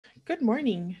Good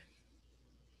morning.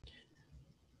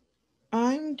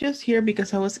 I'm just here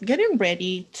because I was getting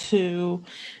ready to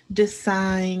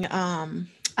design a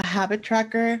habit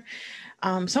tracker.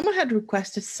 Someone had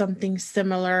requested something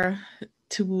similar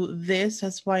to this.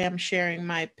 That's why I'm sharing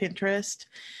my Pinterest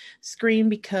screen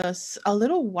because a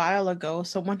little while ago,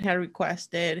 someone had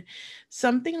requested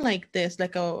something like this, I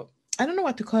don't know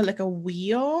what to call it, like a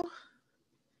wheel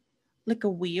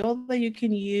that you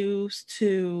can use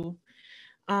to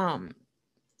um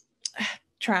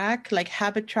track like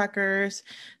habit trackers,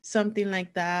 something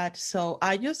like that. So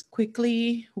I just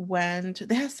quickly went,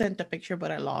 they had sent a picture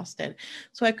but I lost it,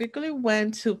 so I quickly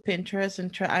went to Pinterest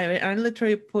and I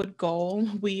literally put goal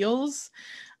wheels,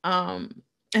 um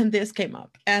and this came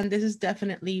up, and this is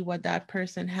definitely what that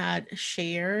person had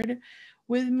shared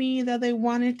with me that they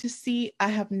wanted to see. I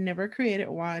have never created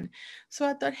one, so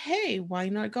I thought, hey, why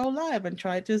not go live and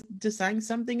try to design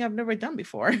something I've never done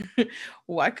before?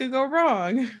 What could go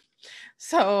wrong?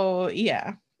 So,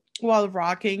 yeah, while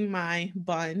rocking my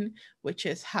bun, which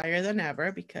is higher than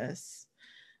ever because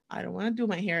I don't want to do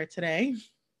my hair today.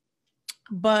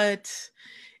 But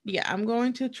yeah, I'm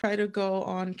going to try to go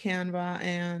on Canva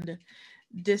and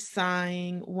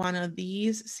design one of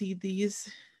these. See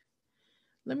these?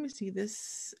 Let me see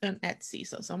this on Etsy.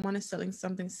 So, someone is selling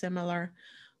something similar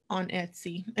on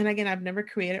Etsy. And again, I've never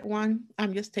created one.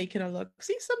 I'm just taking a look.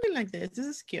 See, something like this. This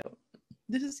is cute.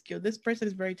 This is cute. This person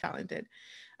is very talented.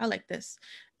 I like this.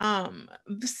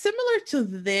 Similar to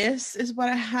this is what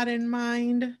I had in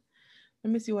mind.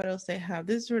 Let me see what else they have.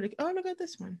 This is really, oh, look at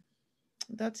this one.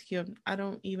 That's cute. I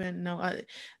don't even know.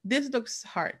 This looks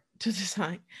hard to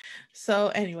design. So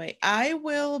anyway, I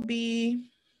will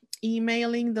be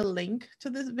emailing the link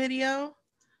to this video,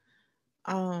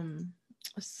 um,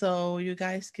 so you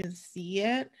guys can see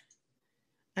it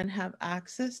and have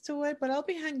access to it. But I'll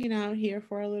be hanging out here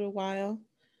for a little while.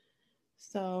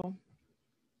 So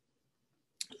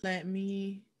let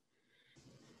me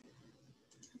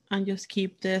and just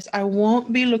keep this. I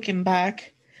won't be looking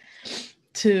back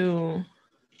to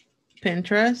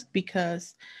Pinterest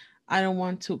because I don't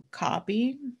want to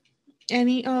copy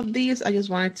any of these. I just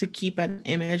wanted to keep an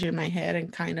image in my head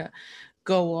and kind of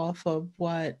go off of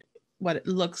what it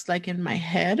looks like in my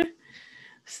head.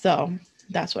 So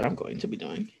that's what I'm going to be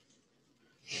doing.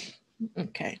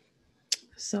 Okay.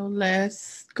 So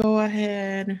let's go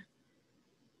ahead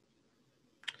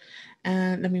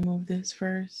and let me move this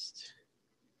first.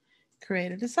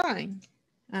 Create a design.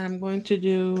 And I'm going to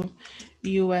do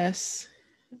US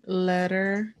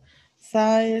letter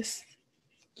size.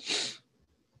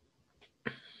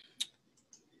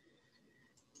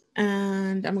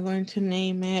 And I'm going to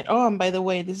name it. Oh, and by the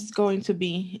way, this is going to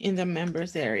be in the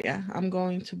members area. I'm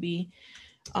going to be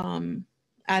um,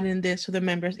 adding this to the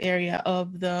members area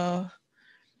of the,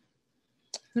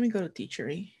 let me go to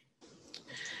Teachery.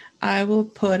 I will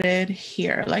put it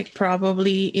here, like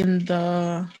probably in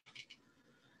the,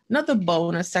 not the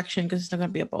bonus section because it's not going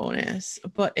to be a bonus,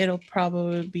 but it'll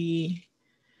probably be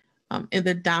in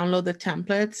the download the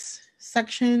templates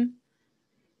section.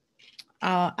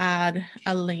 I'll add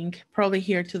a link probably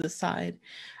here to the side.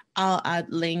 I'll add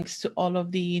links to all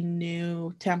of the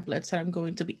new templates that I'm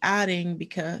going to be adding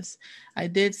because I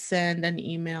did send an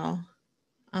email.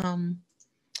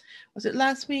 Was it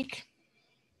last week?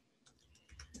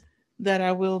 That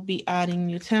I will be adding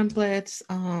new templates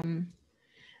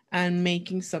and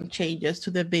making some changes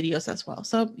to the videos as well.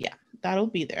 So yeah, that'll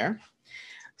be there.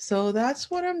 So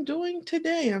that's what I'm doing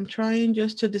today. I'm trying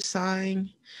just to design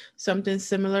something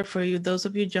similar for you. Those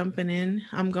of you jumping in,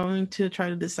 I'm going to try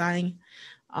to design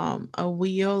a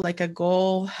wheel, like a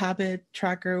goal habit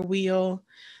tracker wheel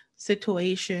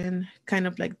situation, kind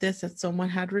of like this that someone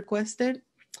had requested.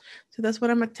 So that's what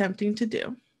I'm attempting to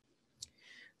do.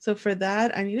 So for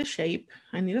that, I need a shape.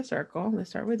 I need a circle.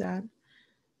 Let's start with that.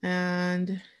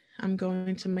 And I'm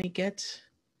going to make it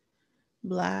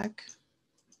black.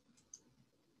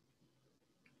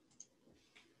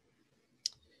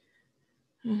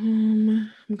 I'm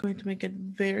going to make it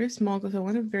very small because I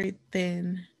want it very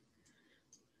thin.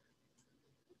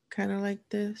 Kind of like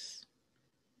this.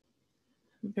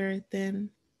 Very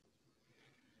thin.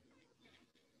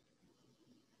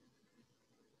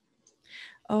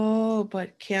 Oh,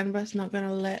 but Canva's not going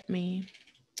to let me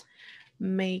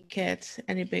make it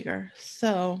any bigger.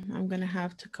 So I'm going to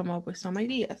have to come up with some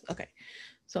ideas. Okay,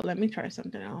 so let me try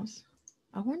something else.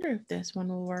 I wonder if this one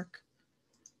will work.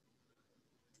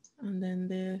 And then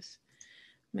this,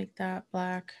 make that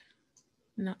black.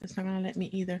 No, it's not going to let me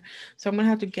either. So I'm going to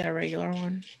have to get a regular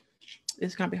one.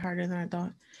 It's going to be harder than I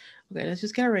thought. Okay, let's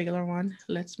just get a regular one.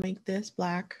 Let's make this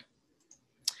black.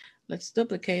 Let's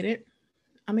duplicate it.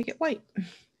 I'll make it white.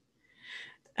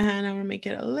 And I'm gonna make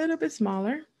it a little bit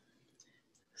smaller.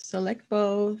 Select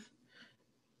both,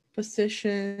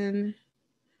 position,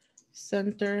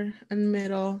 center, and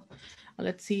middle.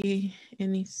 Let's see, it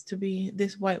needs to be,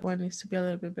 this white one needs to be a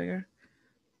little bit bigger.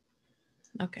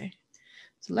 Okay,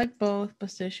 select both,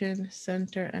 position,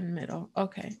 center, and middle.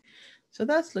 Okay, so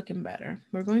that's looking better.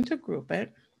 We're going to group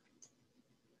it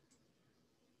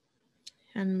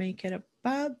and make it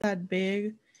about that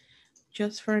big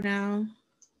just for now.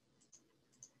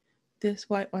 This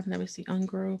white one, let me see,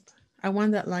 ungroup. I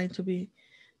want that line to be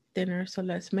thinner, so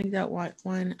let's make that white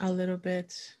one a little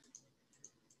bit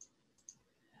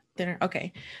thinner.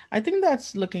 Okay, I think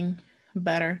that's looking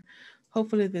better.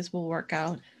 Hopefully this will work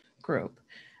out. Group.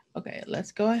 Okay,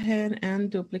 let's go ahead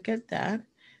and duplicate that.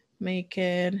 Make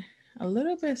it a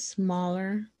little bit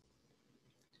smaller.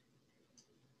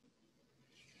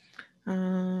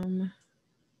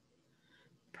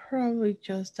 Probably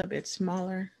just a bit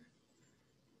smaller.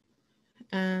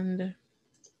 And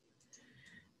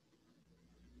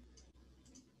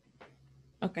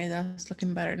okay, that's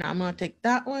looking better. Now I'm gonna take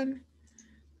that one,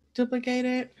 duplicate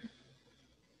it.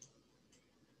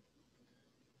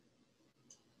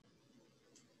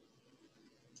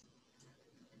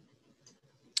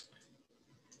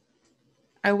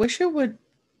 I wish it would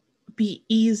be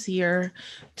easier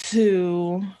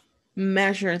to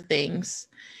measure things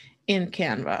in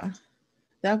Canva.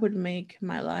 That would make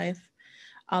my life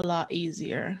a lot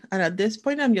easier. And at this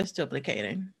point, I'm just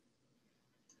duplicating.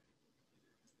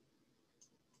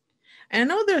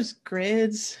 And I know there's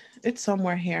grids. It's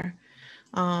somewhere here.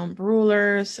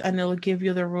 Rulers, and it'll give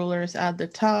you the rulers at the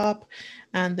top,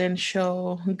 and then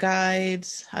show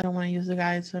guides. I don't want to use the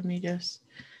guides. Let me just,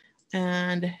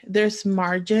 and there's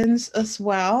margins as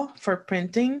well for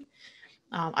printing.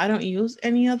 I don't use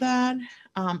any of that.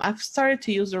 I've started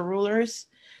to use the rulers.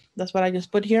 That's what I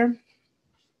just put here.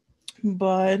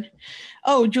 But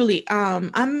oh, Julie,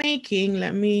 I'm making,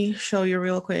 let me show you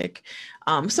real quick.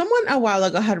 Someone a while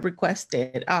ago had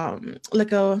requested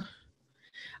like a,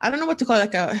 I don't know what to call it,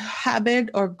 like a habit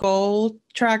or goal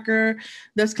tracker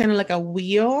that's kind of like a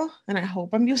wheel, and I hope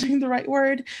I'm using the right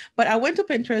word, but I went to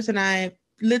Pinterest and I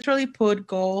literally put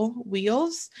goal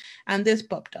wheels, and this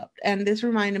popped up, and this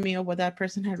reminded me of what that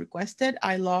person had requested.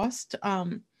 I lost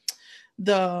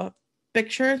the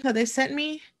picture that they sent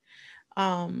me.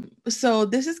 So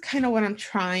this is kind of what I'm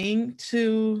trying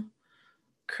to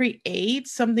create,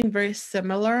 something very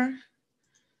similar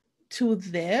to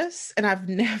this, and I've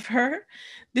never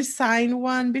designed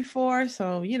one before.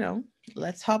 So, you know,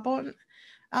 let's hop on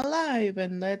a live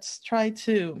and let's try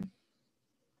to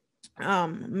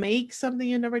make something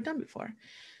you've never done before.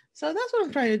 So that's what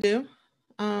I'm trying to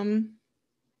do.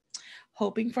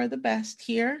 Hoping for the best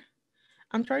here.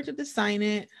 I'm trying to design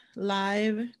it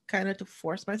live, kind of to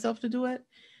force myself to do it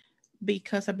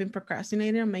because I've been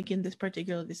procrastinating on making this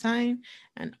particular design,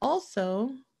 and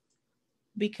also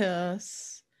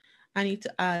because I need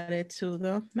to add it to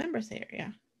the members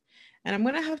area. And I'm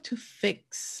gonna have to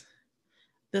fix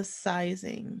the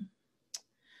sizing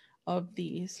of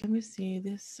these. Let me see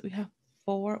this. We have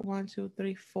 4, 1, 2,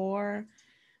 3, 4.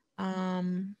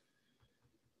 I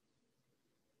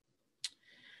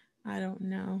don't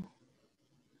know.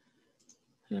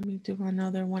 Let me do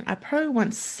another one. I probably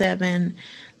want 7,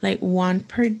 like 1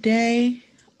 per day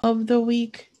of the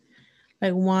week,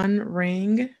 like 1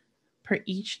 ring per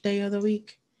each day of the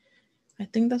week. I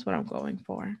think that's what I'm going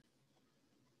for.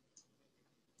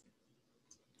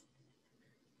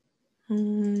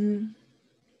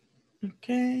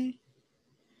 Okay.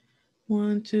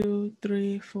 1, 2,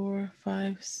 3, 4,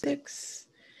 5, 6.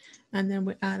 And then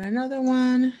we add another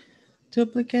one,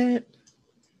 duplicate.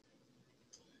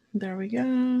 There we go.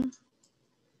 A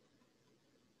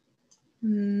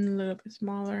little bit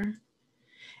smaller.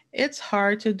 It's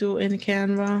hard to do in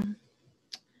Canva.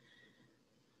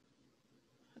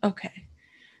 Okay.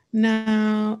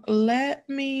 Now let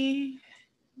me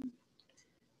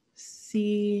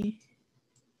see.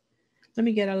 Let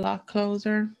me get a lot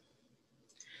closer.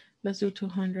 Let's do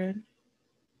 200.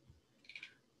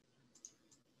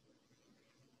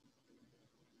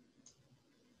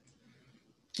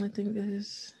 I think this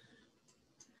is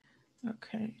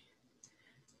okay.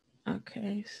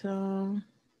 Okay, so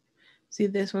see,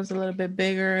 this one's a little bit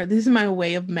bigger. This is my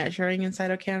way of measuring inside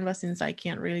of Canva since I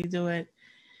can't really do it.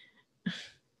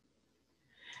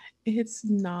 It's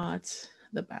not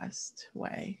the best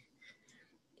way.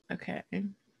 Okay,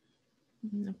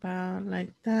 about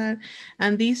like that.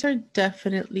 And these are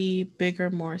definitely bigger,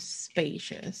 more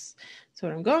spacious. So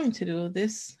what I'm going to do,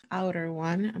 this outer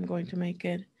one, I'm going to make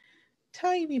it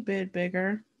tiny bit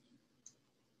bigger.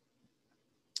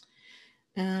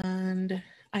 And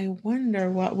I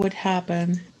wonder what would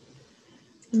happen.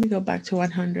 Let me go back to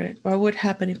 100. What would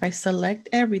happen if I select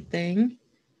everything?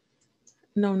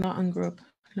 No, not ungroup.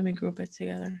 Let me group it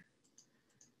together.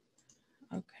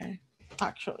 Okay,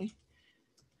 actually.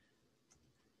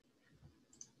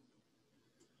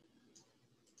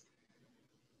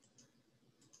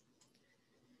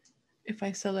 If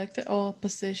I select it all,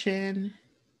 position,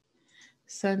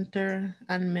 center,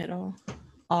 and middle.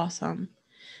 Awesome.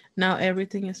 Now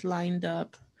everything is lined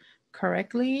up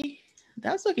correctly.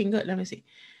 That's looking good. Let me see.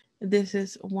 This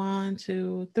is 1,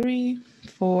 2, 3,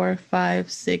 4,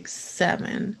 5, 6,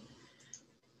 7.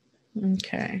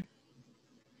 Okay.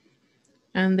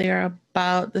 And they are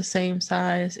about the same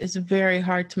size. It's very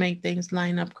hard to make things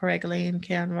line up correctly in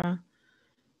Canva.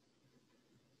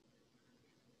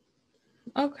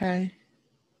 Okay.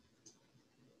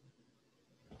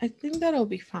 I think that'll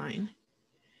be fine.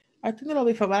 I think it'll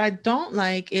be fine. What I don't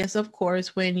like is, of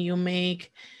course, when you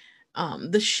make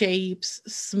the shapes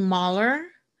smaller,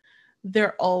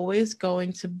 they're always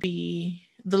going to be,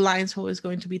 the lines always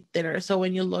going to be thinner. So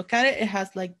when you look at it, it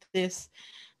has like this,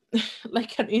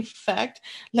 like an effect,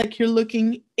 like you're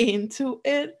looking into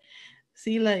it.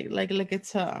 See, like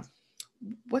it's a,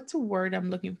 what's a word I'm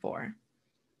looking for?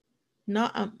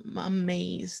 Not a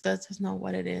maze. That's not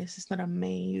what it is. It's not a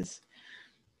maze.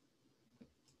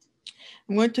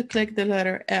 I'm going to click the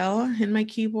letter L in my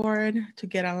keyboard to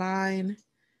get a line.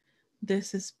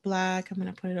 This is black. I'm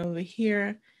going to put it over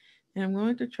here. And I'm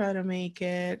going to try to make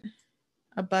it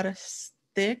about as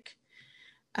thick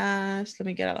as, let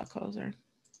me get a lot closer.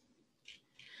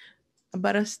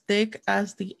 About as thick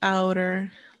as the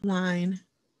outer line.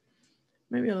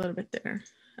 Maybe a little bit thinner.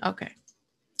 Okay.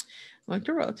 I'm going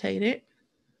to rotate it.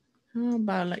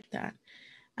 About like that.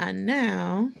 And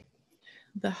now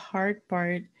the hard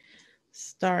part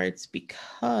starts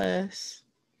because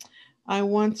I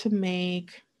want to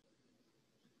make,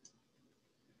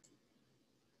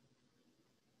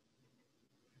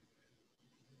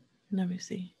 let me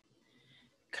see,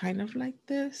 kind of like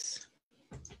this.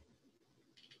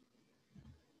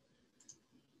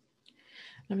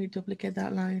 Let me duplicate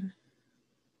that line.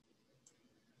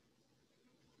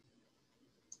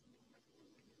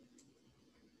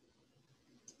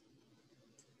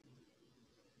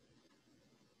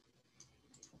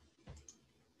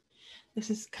 This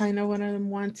is kind of what I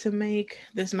want to make.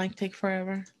 This might take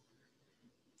forever.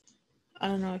 I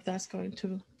don't know if that's going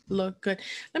to look good.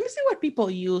 Let me see what people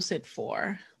use it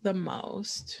for the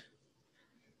most.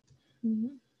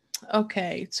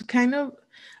 Okay, so kind of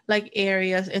like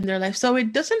areas in their life. So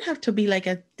it doesn't have to be like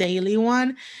a daily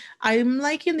one. I'm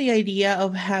liking the idea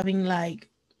of having like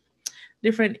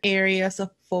different areas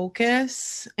of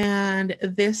focus. And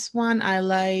this one I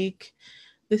like,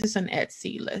 this is an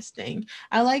Etsy listing.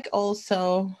 I like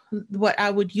also what I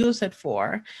would use it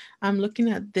for. I'm looking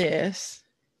at this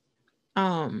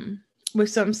with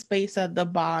some space at the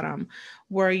bottom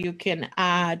where you can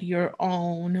add your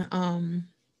own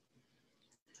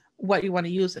what you want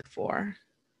to use it for.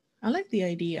 I like the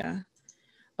idea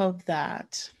of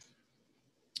that.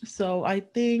 So I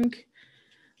think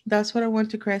that's what I want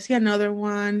to create. See another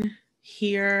one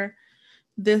here.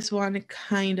 This one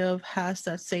kind of has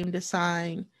that same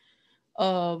design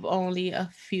of only a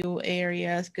few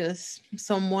areas because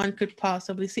someone could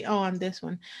possibly see, oh, on this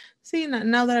one. See,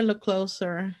 now that I look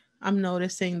closer, I'm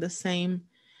noticing the same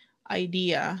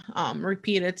idea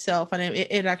repeat itself, and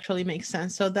it actually makes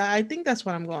sense. So that I think that's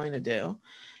what I'm going to do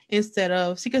instead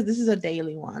of, see, because this is a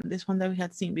daily one, this one that we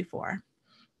had seen before.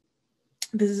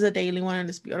 This is a daily one and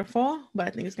it's beautiful, but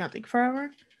I think it's gonna take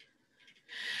forever.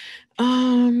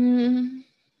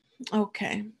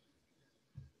 Okay.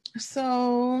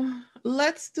 So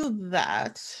let's do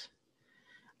that.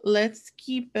 Let's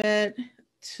keep it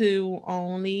to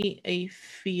only a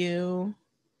few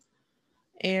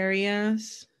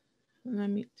areas. Let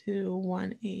me do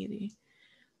 180.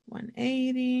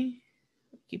 180.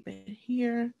 Keep it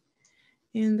here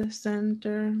in the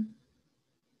center.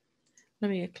 Let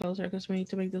me get closer because we need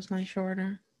to make those lines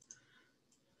shorter.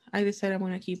 I decided I'm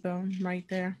going to keep them right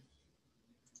there.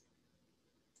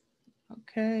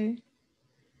 Okay.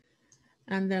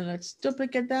 And then let's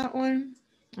duplicate that one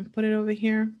and put it over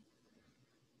here.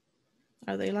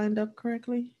 Are they lined up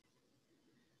correctly?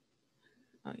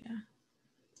 Oh, yeah.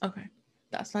 Okay.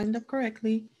 That's lined up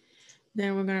correctly.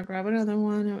 Then we're going to grab another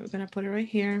one and we're going to put it right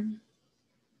here.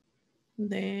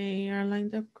 They are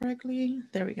lined up correctly.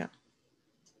 There we go.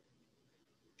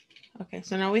 Okay,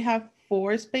 so now we have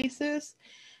 4 spaces.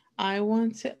 I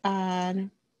want to add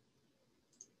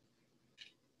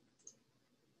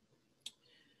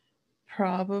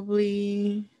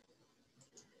probably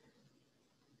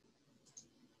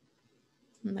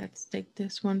Let's take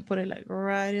this one, put it like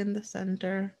right in the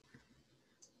center,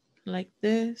 like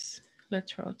this.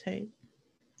 Let's rotate.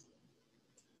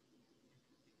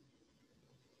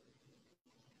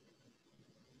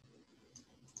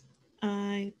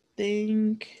 I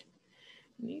think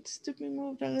it needs to be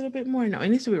moved a little bit more. No, it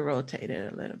needs to be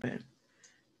rotated a little bit.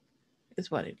 Is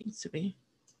what it needs to be.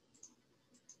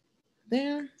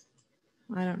 There.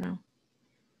 I don't know.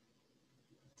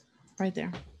 Right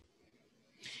there.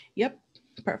 Yep,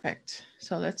 perfect.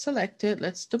 So let's select it.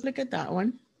 Let's duplicate that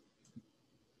one.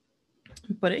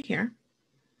 Put it here.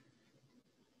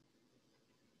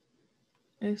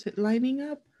 Is it lining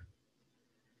up?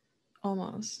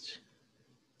 Almost.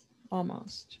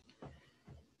 Almost.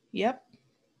 Yep,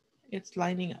 it's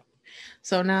lining up.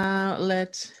 So now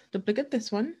let's duplicate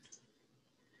this one.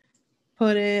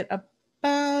 Put it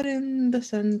about in the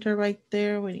center right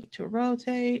there. We need to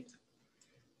rotate.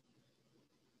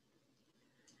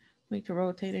 We need to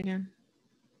rotate again.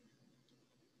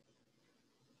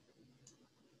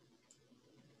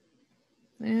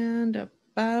 And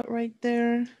about right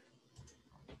there.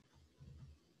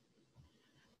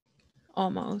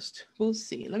 Almost. We'll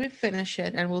see. Let me finish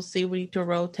it and we'll see. We need to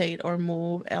rotate or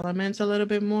move elements a little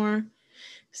bit more.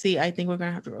 See, I think we're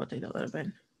going to have to rotate a little bit.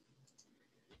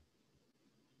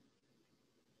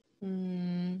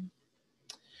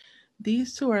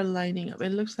 These two are lining up.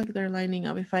 It looks like they're lining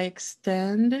up. If I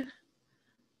extend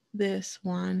this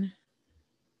one,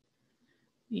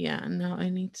 yeah, no,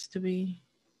 it needs to be,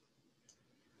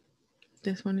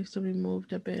 this one needs to be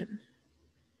moved a bit.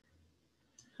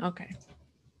 Okay.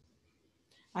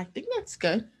 I think that's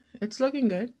good. It's looking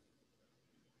good.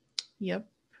 Yep.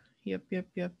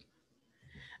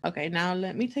 Okay, now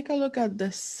let me take a look at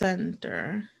the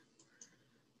center.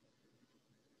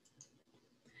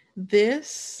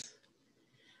 This,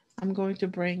 I'm going to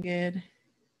bring it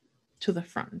to the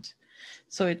front.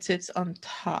 So it sits on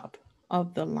top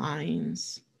of the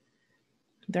lines.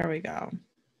 There we go.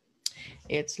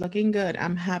 It's looking good.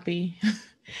 I'm happy.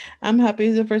 I'm happy.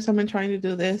 It's the first time I'm trying to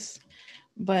do this,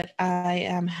 but I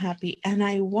am happy. And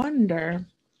I wonder,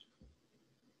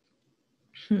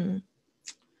 I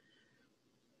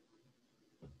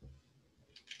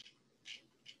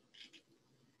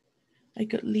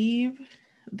could leave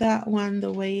that one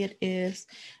the way it is.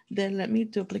 Then let me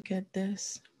duplicate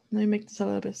this. Let me make this a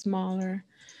little bit smaller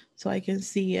so I can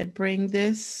see it. Bring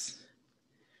this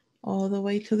all the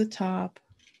way to the top.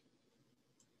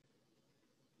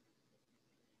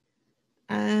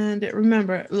 And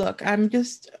remember, look,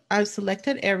 I've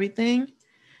selected everything.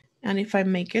 And if I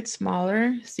make it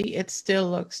smaller, see, it still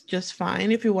looks just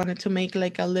fine. If you wanted to make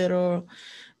like a little,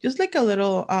 just like a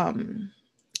little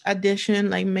addition,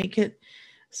 like make it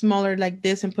smaller like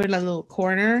this and put it in a little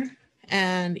corner,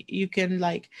 and you can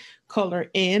like color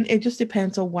in. It just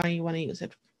depends on what you want to use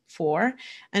it for,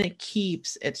 and it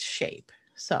keeps its shape.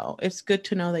 So it's good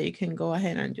to know that you can go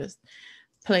ahead and just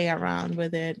play around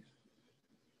with it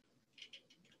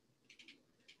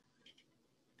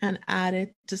and add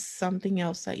it to something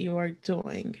else that you are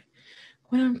doing.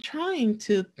 What I'm trying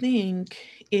to think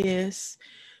is,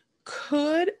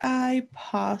 could I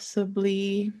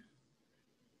possibly,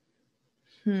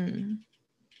 like,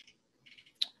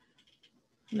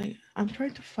 I'm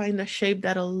trying to find a shape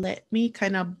that'll let me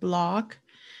kind of block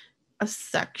a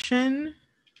section.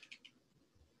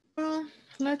 Well,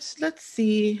 let's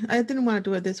see. I didn't want to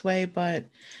do it this way, but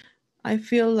I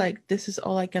feel like this is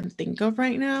all I can think of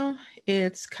right now.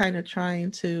 It's kind of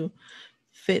trying to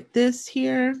fit this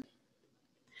here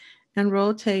and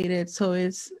rotate it so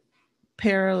it's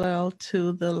parallel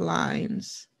to the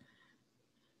lines.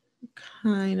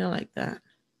 Kind of like that.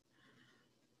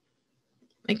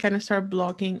 And kind of start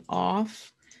blocking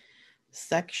off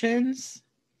sections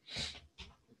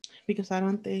because I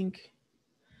don't think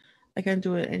I can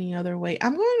do it any other way.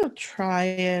 I'm going to try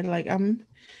it. Like I'm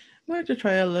going to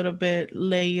try a little bit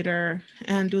later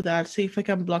and do that. See if I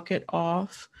can block it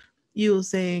off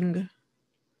using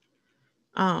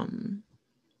a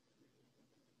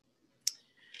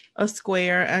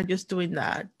square and just doing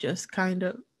that. Just kind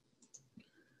of.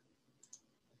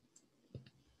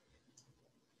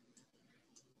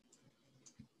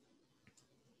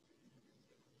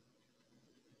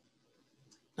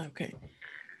 Okay.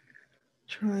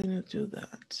 Trying to do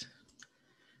that.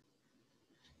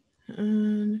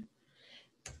 And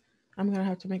I'm going to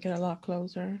have to make it a lot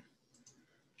closer.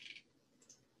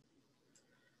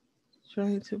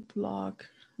 Trying to block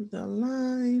the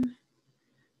line.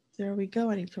 There we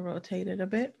go. I need to rotate it a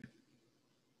bit.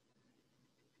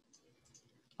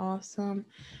 Awesome.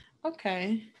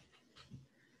 Okay.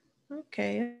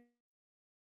 Okay.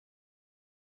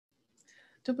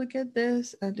 duplicate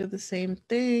this and do the same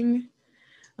thing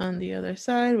on the other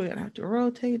side. We're gonna have to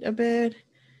rotate a bit.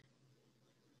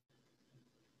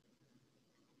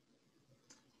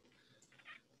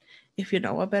 If you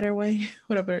know a better way,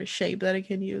 what a better shape that I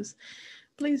can use,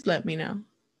 please let me know.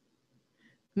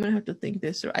 I'm gonna have to think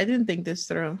this through. I didn't think this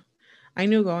through. I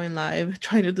knew going live,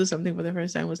 trying to do something for the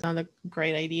first time was not a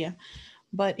great idea.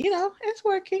 But you know, it's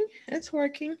working. It's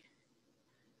working.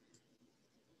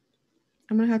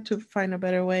 I'm gonna have to find a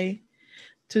better way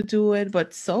to do it.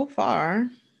 But so far,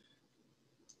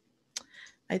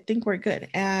 I think we're good.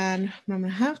 And what I'm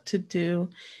gonna have to do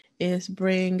is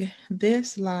bring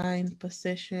this line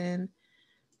position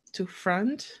to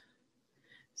front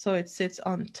so it sits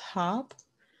on top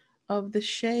of the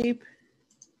shape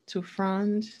to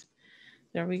front.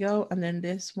 There we go. And then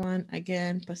this one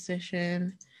again,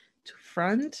 position to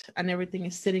front, and everything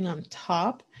is sitting on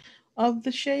top of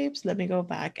the shapes. Let me go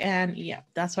back, and yeah,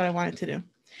 that's what I wanted to do.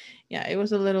 Yeah, it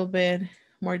was a little bit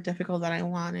more difficult than I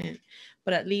wanted,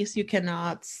 but at least you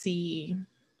cannot see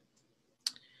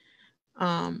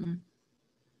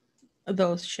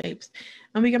those shapes.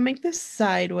 And we can make this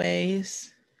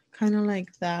sideways, kind of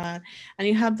like that. And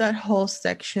you have that whole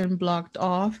section blocked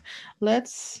off.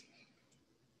 Let's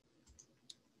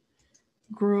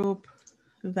group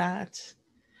that.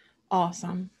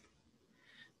 Awesome.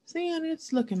 See, and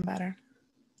it's looking better.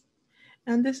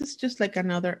 And this is just like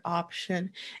another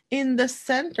option. In the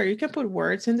center, you can put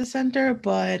words in the center,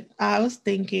 but I was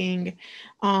thinking,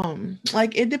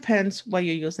 like it depends what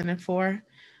you're using it for,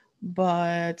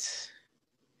 but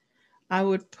I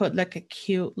would put like a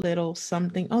cute little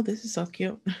something. Oh, this is so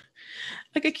cute.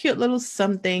 Like a cute little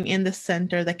something in the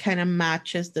center that kind of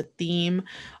matches the theme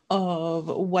of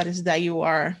what is that you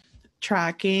are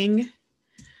tracking.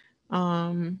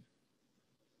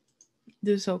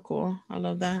 This is so cool. I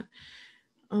love that.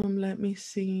 Let me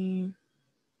see.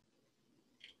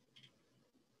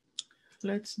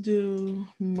 Let's do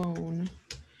moon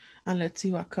and let's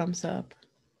see what comes up.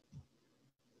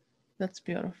 That's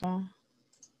beautiful.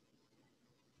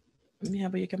 Yeah,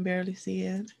 but you can barely see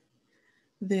it.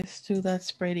 This too,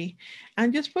 that's pretty.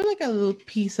 And just put like a little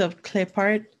piece of clip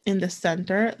art in the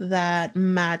center that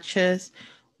matches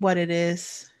what it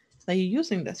is that you're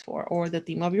using this for, or the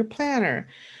theme of your planner,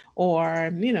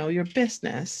 or you know, your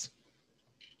business.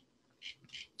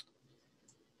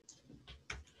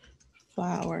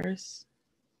 Flowers.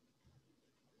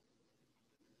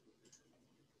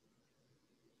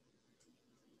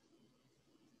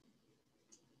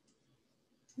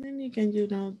 And then you can, you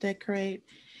know, decorate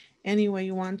any way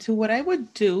you want to. What I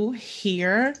would do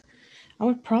here, I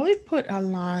would probably put a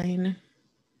line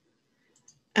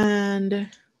and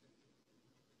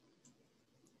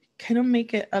kind of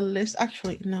make it a list.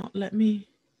 Actually, no, let me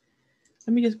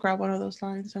just grab one of those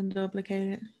lines and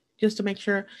duplicate it just to make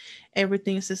sure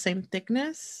everything is the same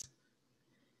thickness,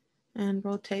 and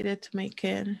rotate it to make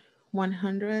it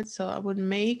 100. So I would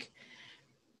make,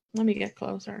 let me get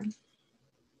closer.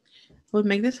 We'll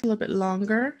make this a little bit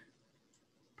longer,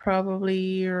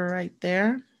 probably right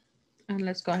there. And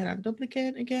let's go ahead and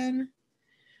duplicate again.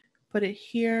 Put it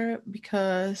here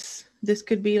because this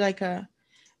could be like a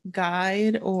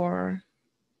guide or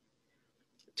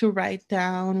to write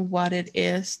down what it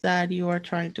is that you are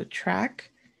trying to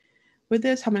track. With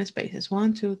this, how many spaces?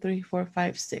 1, 2, 3, 4,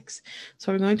 5, 6.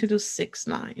 So we're going to do 6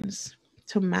 lines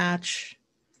to match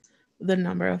the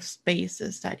number of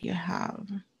spaces that you have.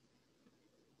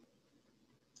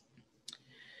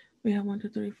 We have 1, 2,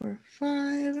 3, 4,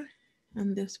 5,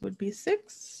 and this would be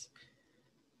 6.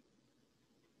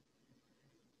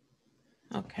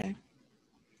 Okay.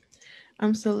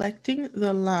 I'm selecting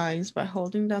the lines by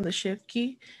holding down the shift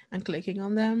key and clicking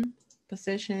on them.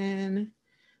 Position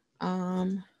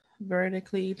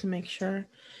vertically to make sure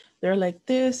they're like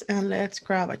this. And let's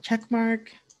grab a check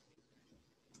mark.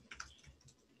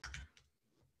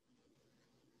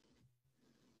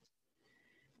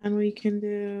 And we can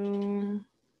do,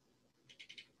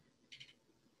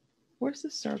 where's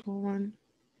the circle one?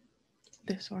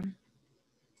 This one.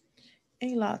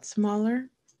 A lot smaller.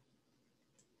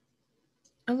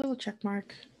 A little check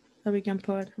mark that we can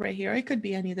put right here. It could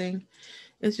be anything.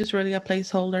 It's just really a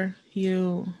placeholder.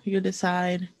 You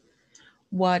decide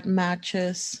what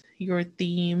matches your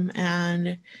theme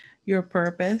and your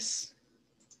purpose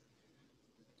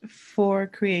for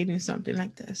creating something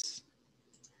like this.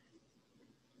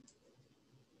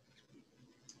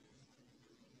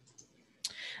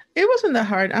 It wasn't that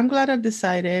hard. I'm glad I've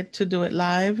decided to do it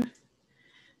live.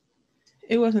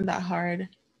 It wasn't that hard.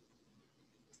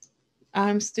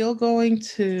 I'm still going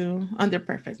to, under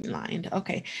perfect lined.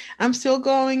 Okay. I'm still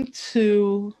going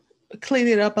to clean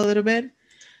it up a little bit.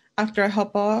 after I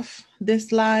hop off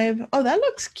this live. Oh, that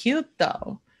looks cute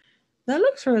though. That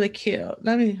looks really cute.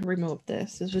 Let me remove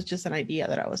this. This was just an idea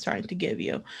that I was trying to give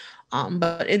you.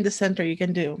 But in the center, you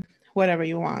can do whatever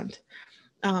you want.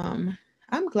 Um,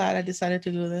 I'm glad I decided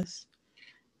to do this.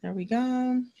 There we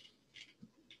go.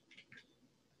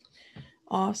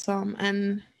 Awesome.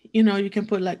 And you can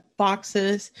put like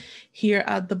boxes here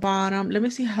at the bottom. Let me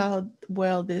see how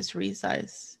well this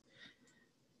resizes.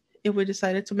 If we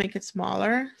decided to make it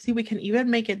smaller, see, we can even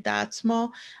make it that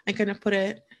small. I'm gonna put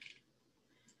it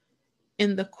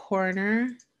in the corner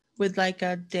with like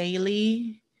a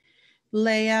daily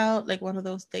layout, like one of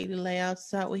those daily layouts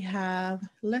that we have.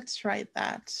 Let's try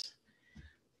that.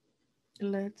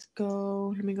 Let's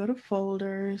go. Let me go to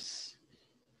folders.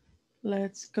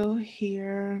 Let's go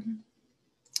here.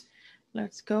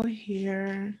 Let's go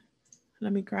here.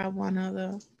 Let me grab one of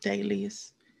the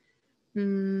dailies.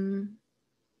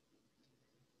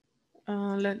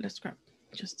 Let's grab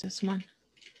just this one.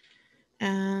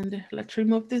 And let's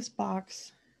remove this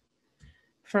box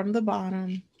from the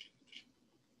bottom.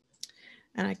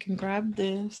 And I can grab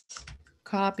this,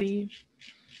 copy,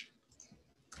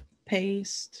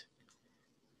 paste,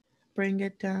 bring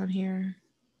it down here.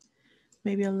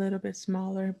 Maybe a little bit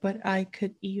smaller, but I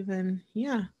could even,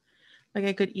 yeah, like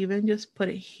I could even just put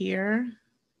it here.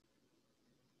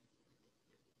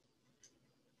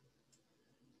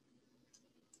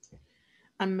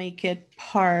 And make it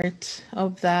part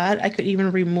of that. I could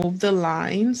even remove the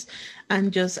lines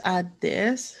and just add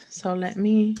this. So let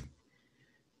me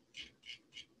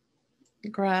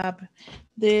grab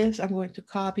this. I'm going to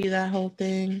copy that whole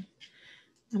thing.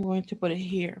 I'm going to put it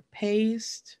here,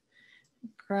 paste,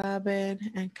 grab it,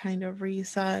 and kind of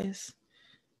resize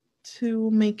to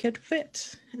make it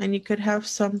fit. And you could have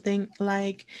something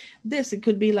like this. It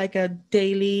could be like a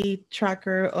daily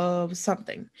tracker of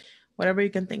something, whatever you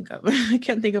can think of. I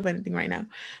can't think of anything right now,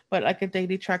 but like a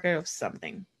daily tracker of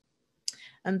something.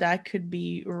 And that could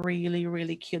be really,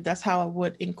 really cute. That's how I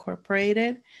would incorporate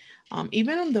it.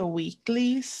 Even on the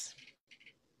weeklies,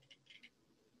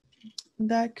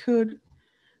 that could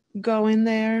go in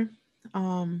there.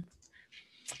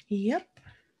 Yep.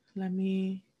 Let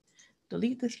me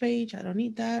delete this page. I don't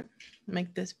need that.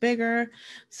 Make this bigger.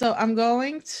 So I'm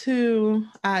going to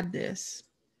add this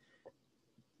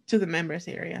to the members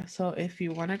area. So if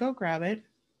you want to go grab it,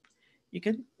 you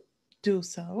can do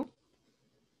so.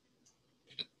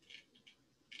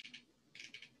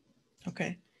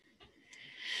 Okay.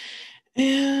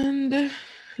 And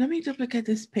let me duplicate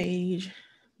this page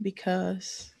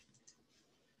because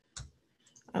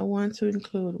I want to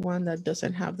include one that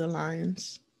doesn't have the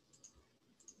lines,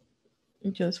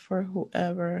 just for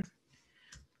whoever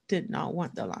did not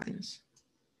want the lines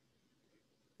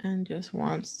and just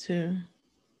wants to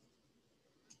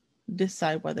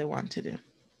decide what they want to do.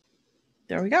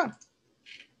 There we go.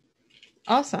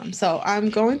 Awesome. So I'm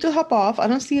going to hop off. I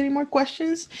don't see any more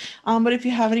questions, but if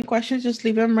you have any questions, just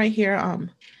leave them right here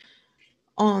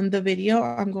on the video.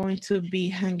 I'm going to be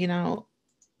hanging out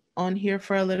on here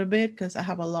for a little bit because I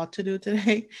have a lot to do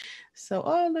today. So,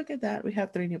 oh, look at that. We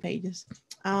have 3 new pages.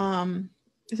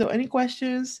 So any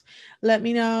questions, let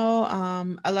me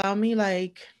know. Allow me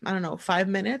like, I don't know, 5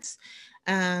 minutes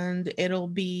and it'll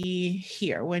be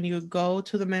here. When you go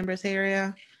to the members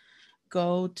area,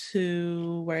 go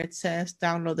to where it says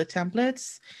download the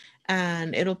templates,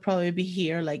 and it'll probably be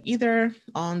here, like either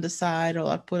on the side or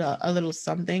I'll put a little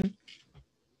something.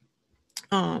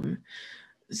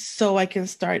 So I can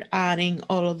start adding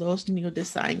all of those new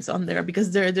designs on there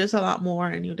because there's a lot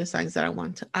more new designs that I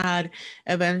want to add.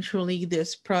 Eventually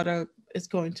this product is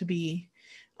going to be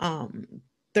 $37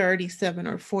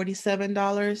 or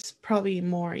 $47, probably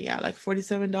more. Yeah, like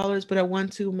 $47, but I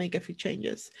want to make a few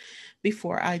changes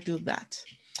before I do that.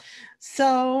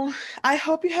 So I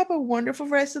hope you have a wonderful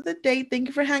rest of the day. Thank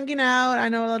you for hanging out. I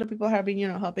know a lot of people have been,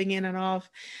 hopping in and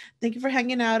off. Thank you for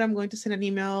hanging out. I'm going to send an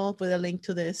email with a link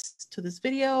to this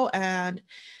video and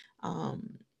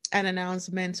an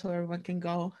announcement so everyone can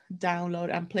go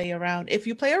download and play around. If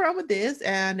you play around with this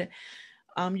and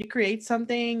you create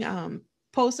something,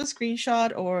 post a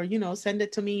screenshot or, send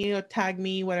it to me or tag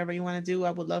me, whatever you want to do.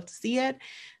 I would love to see it.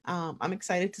 I'm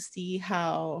excited to see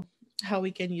how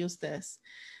we can use this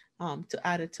to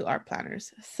add it to our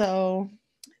planners. So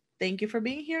thank you for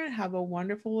being here and have a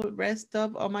wonderful rest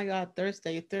of, oh my God,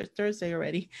 Thursday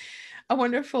already. A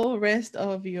wonderful rest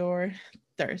of your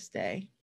Thursday.